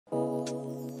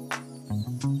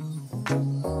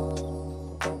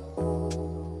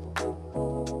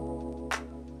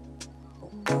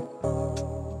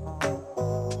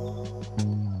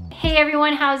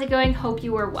everyone, how's it going? Hope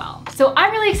you are well. So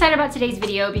I'm really excited about today's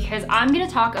video because I'm gonna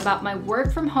talk about my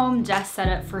work from home desk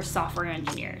setup for software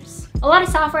engineers. A lot of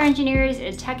software engineers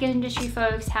and tech industry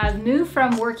folks have moved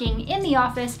from working in the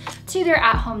office to their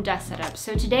at-home desk setup.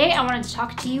 So today I wanted to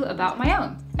talk to you about my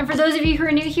own. And for those of you who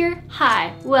are new here,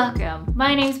 hi, welcome.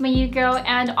 My name's Mayuko,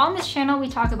 and on this channel we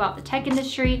talk about the tech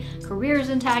industry, careers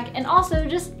in tech, and also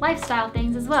just lifestyle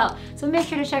things as well. So make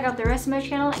sure to check out the rest of my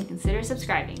channel and consider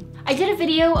subscribing. I did a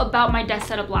video about my desk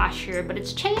setup last year, but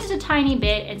it's changed a tiny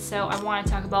bit, and so I want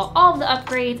to talk about all of the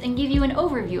upgrades and give you an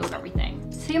overview of everything.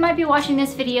 So you might be watching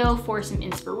this video for some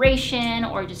inspiration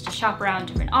or just to shop around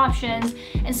different options.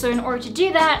 And so in order to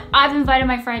do that, I've invited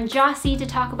my friend Jossie to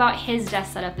talk about his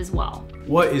desk setup as well.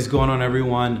 What is going on,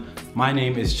 everyone? My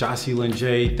name is Jossie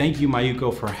Linjay. Thank you,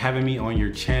 Mayuko, for having me on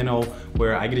your channel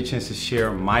where I get a chance to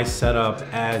share my setup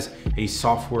as a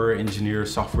software engineer,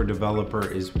 software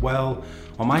developer as well.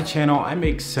 On my channel, I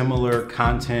make similar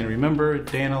content. Remember,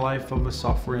 day in the life of a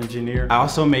software engineer. I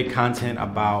also make content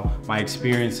about my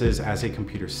experiences as a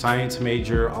computer science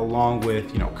major, along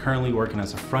with, currently working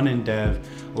as a front-end dev,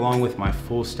 along with my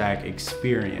full stack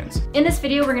experience. In this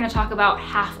video, we're gonna talk about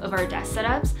half of our desk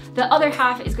setups. The other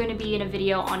half is going to be in a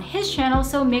video on his channel,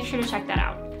 so make sure to check that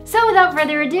out. So without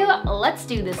further ado, let's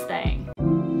do this thing.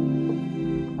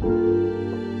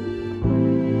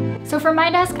 So for my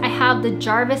desk, I have the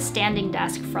Jarvis standing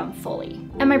desk from Fully.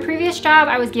 At my previous job,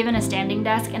 I was given a standing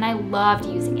desk and I loved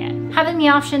using it. Having the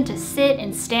option to sit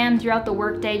and stand throughout the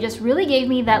workday just really gave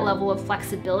me that level of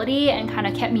flexibility and kind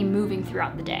of kept me moving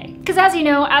throughout the day. Because as you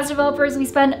know, as developers, we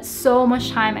spend so much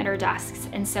time at our desks.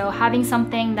 And so having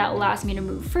something that allows me to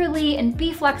move freely and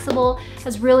be flexible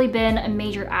has really been a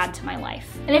major add to my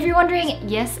life. And if you're wondering,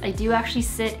 yes, I do actually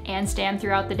sit and stand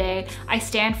throughout the day. I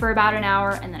stand for about an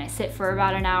hour and then I sit for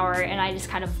about an hour, and I just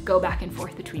kind of go back and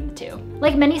forth between the two.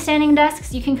 Like many standing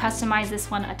desks, you can customize this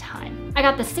one a ton. I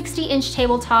got the 60-inch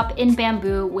tabletop in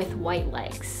bamboo with white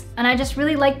legs. And I just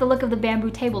really like the look of the bamboo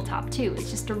tabletop too.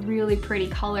 It's just a really pretty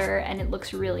color and it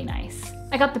looks really nice.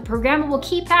 I got the programmable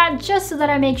keypad just so that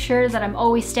I make sure that I'm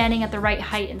always standing at the right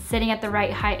height and sitting at the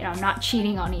right height, and I'm not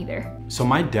cheating on either. So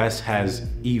my desk has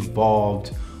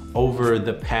evolved over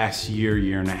the past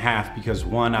year and a half because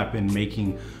one, I've been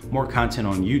making more content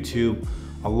on YouTube,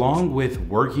 along with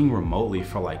working remotely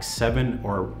for like 7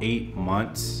 or 8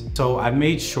 months. So I've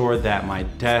made sure that my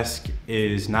desk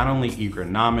is not only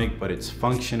ergonomic, but it's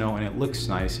functional and it looks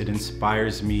nice. It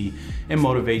inspires me and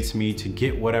motivates me to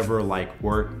get whatever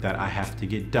work that I have to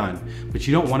get done. But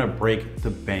you don't want to break the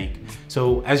bank.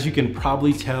 So as you can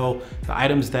probably tell, the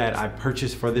items that I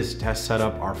purchased for this desk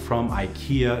setup are from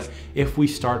IKEA. If we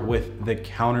start with the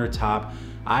countertop,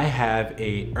 I have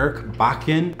a Ruck,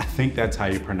 I think that's how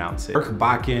you pronounce it. Ruck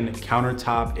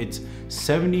countertop. It's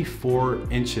 74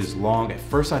 inches long. At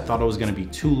first I thought it was gonna be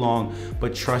too long,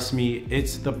 but trust me,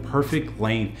 it's the perfect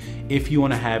length if you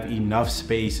wanna have enough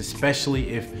space, especially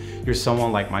if you're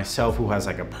someone like myself who has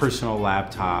a personal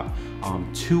laptop,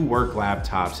 2 work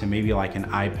laptops, and maybe an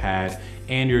iPad,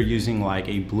 and you're using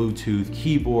a Bluetooth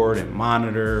keyboard and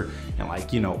monitor and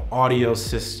audio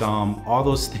system. All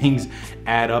those things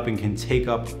add up and can take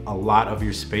up a lot of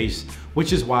your space,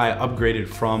 which is why I upgraded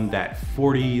from that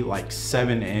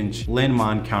 47-inch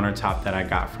Linman countertop that I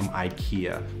got from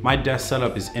IKEA. My desk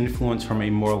setup is influenced from a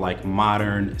more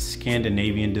modern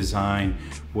Scandinavian design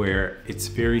where it's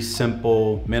very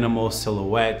simple, minimal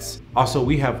silhouettes. Also,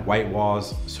 we have white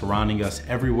walls surrounding us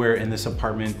everywhere in this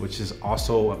apartment, which is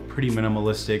also a pretty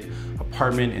minimalistic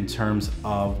apartment in terms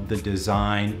of the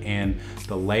design and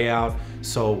the layout.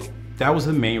 So that was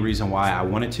the main reason why I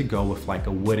wanted to go with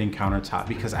a wooden countertop,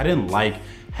 because I didn't like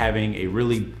having a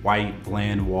really white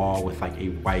bland wall with a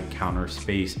white counter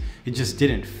space. It just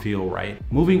didn't feel right.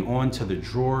 Moving on to the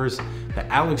drawers, the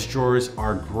Alex drawers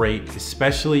are great,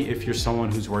 especially if you're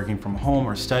someone who's working from home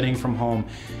or studying from home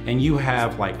and you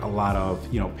have a lot of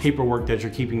paperwork that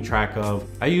you're keeping track of.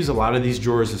 I use a lot of these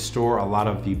drawers to store a lot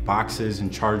of the boxes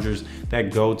and chargers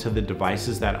that go to the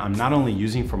devices that I'm not only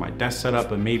using for my desk setup,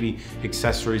 but maybe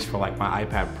accessories for my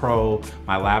iPad Pro,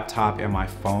 my laptop, and my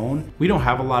phone. We don't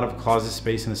have a lot of closet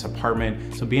space in this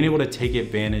apartment, so being able to take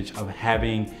advantage of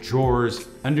having drawers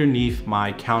underneath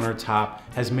my countertop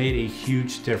has made a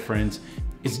huge difference.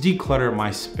 It's decluttered my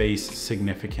space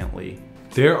significantly.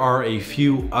 There are a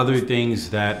few other things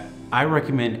that I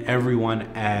recommend everyone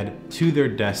add to their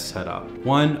desk setup.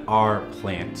 One are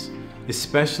plants.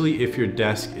 Especially if your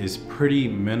desk is pretty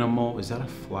minimal. Is that a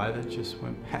fly that just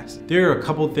went past? There are a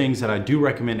couple things that I do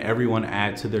recommend everyone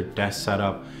add to their desk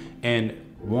setup, and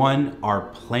one are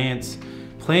plants.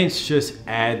 Plants just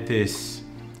add this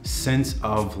sense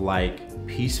of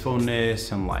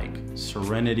peacefulness and like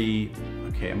serenity.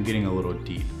 Okay, I'm getting a little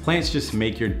deep. Plants just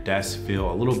make your desk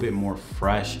feel a little bit more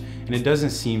fresh, and it doesn't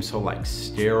seem so like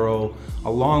sterile,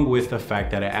 along with the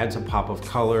fact that it adds a pop of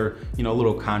color, you know, a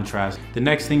little contrast. The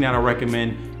next thing that I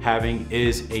recommend having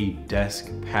is a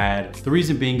desk pad. The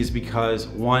reason being is because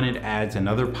one, it adds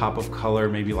another pop of color,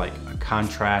 maybe like a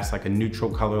contrast, like a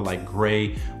neutral color like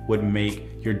gray would make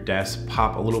your desk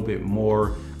pop a little bit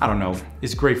more. I don't know,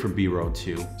 it's great for B-roll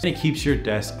too. And it keeps your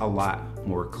desk a lot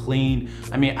more clean.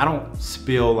 I mean, I don't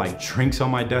spill like drinks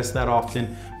on my desk that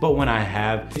often, but when I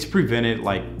have, it's prevented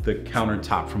like the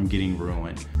countertop from getting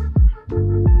ruined.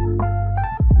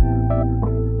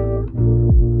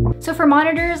 So for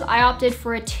monitors, I opted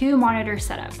for a 2-monitor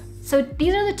setup. So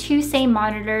these are the 2 same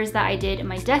monitors that I did in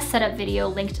my desk setup video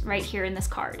linked right here in this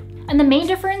card. And the main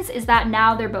difference is that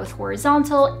now they're both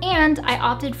horizontal, and I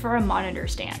opted for a monitor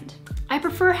stand. I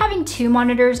prefer having 2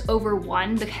 monitors over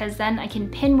 1 because then I can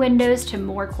pin windows to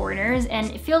more corners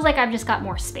and it feels like I've just got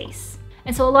more space.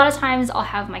 And so a lot of times I'll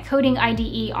have my coding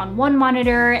IDE on one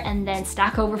monitor and then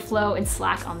Stack Overflow and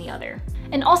Slack on the other.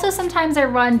 And also sometimes I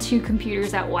run 2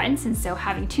 computers at once, and so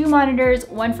having 2 monitors,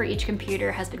 1 for each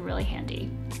computer, has been really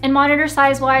handy. And monitor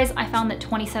size-wise, I found that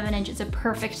 27 inch is a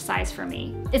perfect size for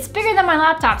me. It's bigger than my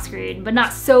laptop screen, but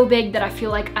not so big that I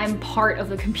feel like I'm part of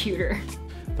the computer.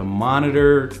 The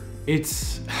monitor,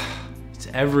 it's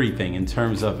everything in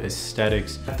terms of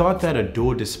aesthetics. I thought that a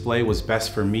dual display was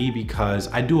best for me because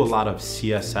I do a lot of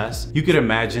CSS. You could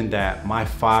imagine that my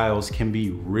files can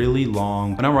be really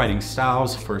long when I'm writing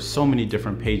styles for so many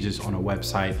different pages on a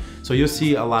website. So you'll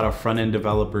see a lot of front-end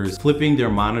developers flipping their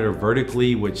monitor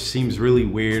vertically, which seems really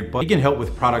weird, but it can help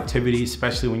with productivity,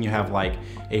 especially when you have like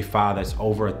a file that's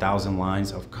over 1,000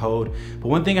 lines of code. But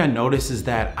one thing I noticed is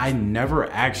that I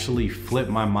never actually flip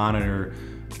my monitor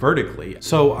vertically.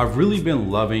 So I've really been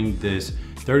loving this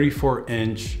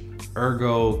 34-inch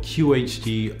Ergo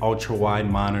QHD ultra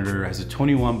wide monitor. Has a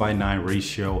 21:9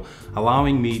 ratio,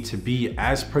 allowing me to be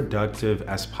as productive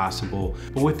as possible.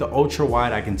 But with the ultra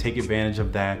wide, I can take advantage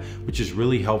of that, which is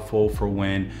really helpful for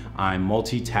when I'm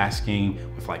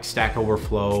multitasking with like Stack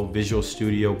Overflow, Visual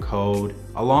Studio Code,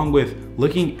 along with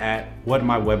looking at what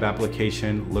my web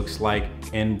application looks like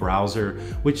in browser,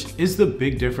 which is the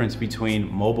big difference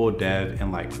between mobile dev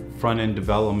and like front-end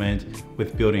development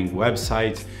with building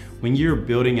websites. When you're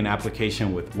building an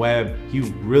application with web, you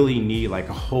really need like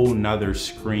a whole nother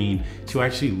screen to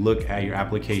actually look at your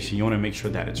application. You wanna make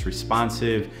sure that it's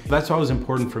responsive. That's why it was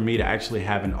important for me to actually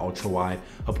have an ultra wide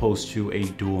opposed to a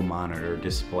dual monitor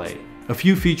display. A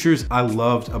few features I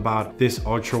loved about this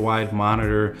ultra wide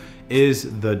monitor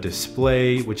is the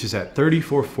display, which is at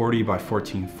 3440 by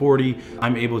 1440.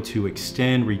 I'm able to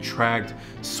extend, retract,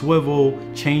 swivel,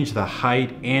 change the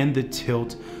height and the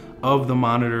tilt of the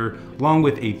monitor, along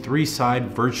with a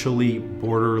 3-side virtually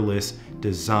borderless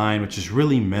design, which is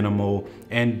really minimal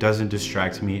and doesn't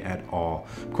distract me at all.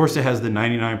 Of course, it has the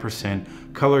 99%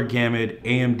 color gamut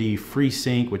AMD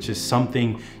FreeSync, which is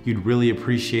something you'd really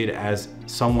appreciate as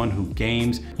someone who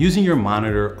games. Using your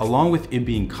monitor, along with it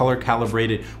being color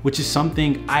calibrated, which is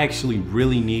something I actually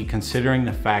really need considering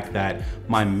the fact that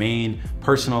my main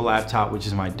personal laptop, which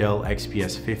is my Dell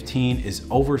XPS 15, is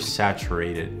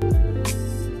oversaturated.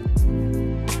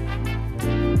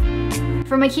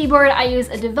 For my keyboard, I use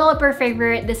a developer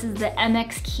favorite. This is the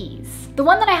MX Keys. The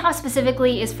one that I have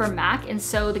specifically is for Mac, and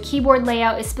so the keyboard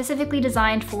layout is specifically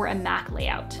designed for a Mac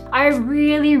layout. I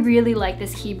really like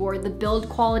this keyboard. The build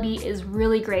quality is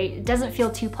really great. It doesn't feel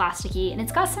too plasticky, and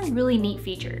it's got some really neat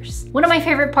features. One of my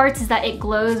favorite parts is that it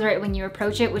glows right when you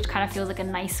approach it, which kind of feels like a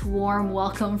nice warm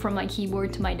welcome from my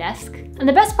keyboard to my desk. And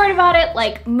the best part about it,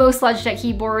 like most Logitech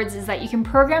keyboards, is that you can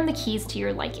program the keys to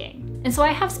your liking. And so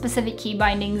I have specific key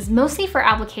bindings, mostly for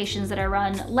applications that I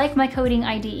run, like my coding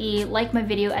IDE, like my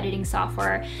video editing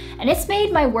software, and it's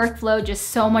made my workflow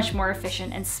just so much more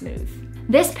efficient and smooth.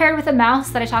 This paired with a mouse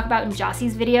that I talk about in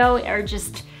Jossie's video are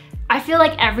just, I feel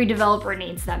like every developer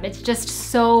needs them. It's just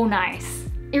so nice.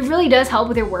 It really does help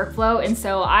with your workflow, and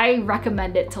so I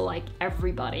recommend it to like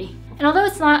everybody. And although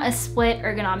it's not a split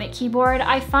ergonomic keyboard,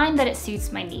 I find that it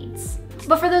suits my needs.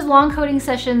 But for those long coding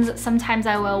sessions, sometimes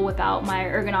I will whip out my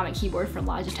ergonomic keyboard from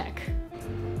Logitech.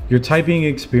 Your typing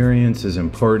experience is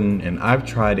important, and I've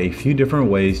tried a few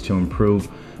different ways to improve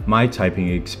my typing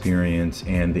experience,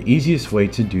 and the easiest way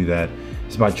to do that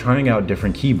is by trying out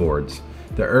different keyboards.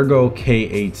 The Ergo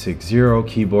K860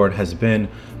 keyboard has been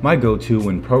my go-to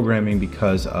when programming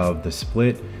because of the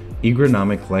split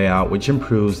ergonomic layout, which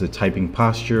improves the typing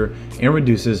posture and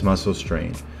reduces muscle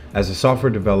strain. As a software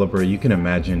developer, you can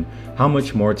imagine how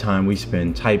much more time we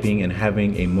spend typing and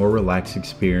having a more relaxed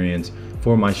experience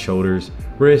for my shoulders,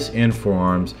 wrists, and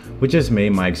forearms, which has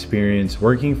made my experience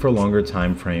working for longer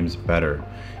time frames better.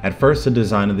 At first, the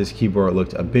design of this keyboard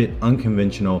looked a bit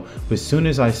unconventional, but as soon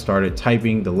as I started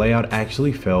typing, the layout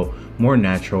actually felt more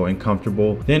natural and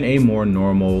comfortable than a more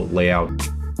normal layout.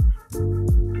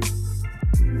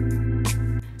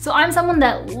 So I'm someone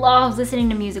that loves listening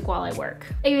to music while I work.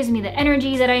 It gives me the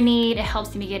energy that I need, it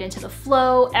helps me get into the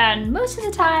flow, and most of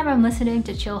the time I'm listening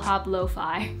to chill hop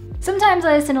lo-fi. Sometimes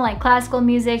I listen to like classical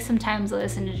music, sometimes I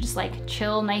listen to just like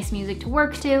chill, nice music to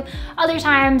work to. Other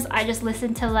times I just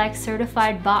listen to like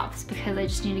certified bops because I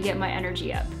just need to get my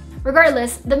energy up.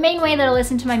 Regardless, the main way that I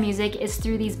listen to my music is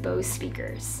through these Bose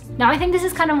speakers. Now I think this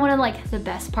is kind of one of like the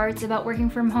best parts about working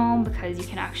from home because you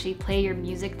can actually play your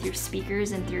music through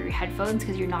speakers and through your headphones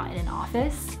because you're not in an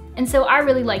office. And so I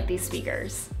really like these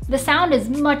speakers. The sound is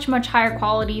much higher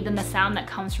quality than the sound that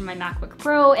comes from my MacBook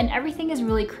Pro, and everything is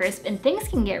really crisp and things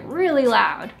can get really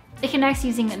loud. It connects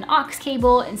using an aux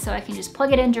cable, and so I can just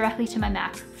plug it in directly to my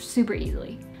Mac super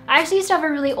easily. I actually used to have a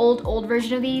really old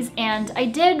version of these, and I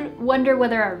did wonder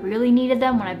whether I really needed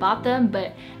them when I bought them,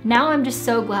 but now I'm just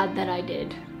so glad that I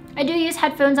did. I do use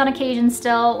headphones on occasion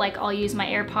still, like I'll use my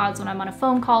AirPods when I'm on a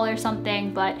phone call or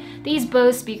something, but these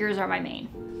Bose speakers are my main.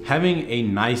 Having a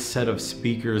nice set of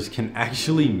speakers can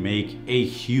actually make a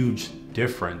huge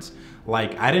difference.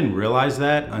 Like, I didn't realize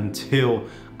that until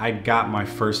I got my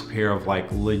first pair of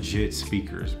like legit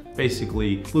speakers,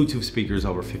 basically Bluetooth speakers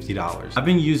over $50. I've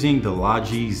been using the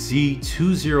Logi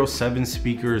Z207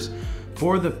 speakers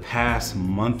for the past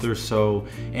month or so,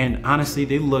 and honestly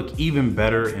they look even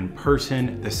better in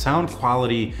person. The sound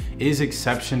quality is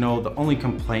exceptional. The only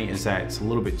complaint is that it's a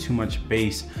little bit too much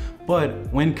bass, but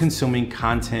when consuming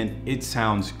content, it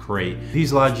sounds great.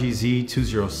 These Logi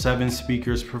Z207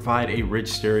 speakers provide a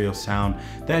rich stereo sound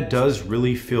that does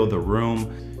really fill the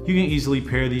room. You can easily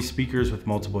pair these speakers with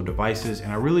multiple devices,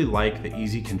 and I really like the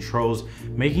easy controls,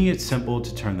 making it simple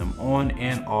to turn them on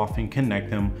and off and connect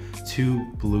them to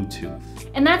Bluetooth.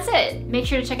 And that's it. Make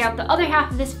sure to check out the other half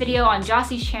of this video on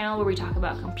Jossie's channel where we talk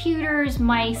about computers,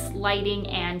 mice, lighting,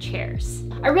 and chairs.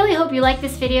 I really hope you like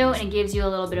this video and it gives you a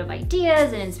little bit of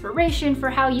ideas and inspiration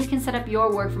for how you can set up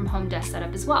your work from home desk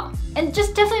setup as well. And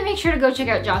just definitely make sure to go check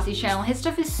out Jossie's channel. His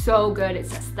stuff is so good,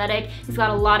 it's aesthetic. He's got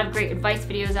a lot of great advice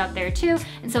videos out there too.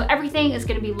 And so everything is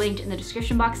gonna be linked in the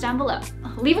description box down below.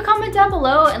 Leave a comment down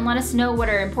below and let us know what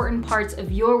are important parts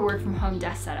of your work from home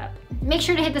desk setup. Make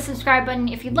sure to hit the subscribe button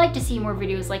if you'd like to see more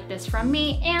videos like this from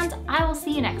me, and I will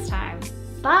see you next time.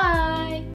 Bye!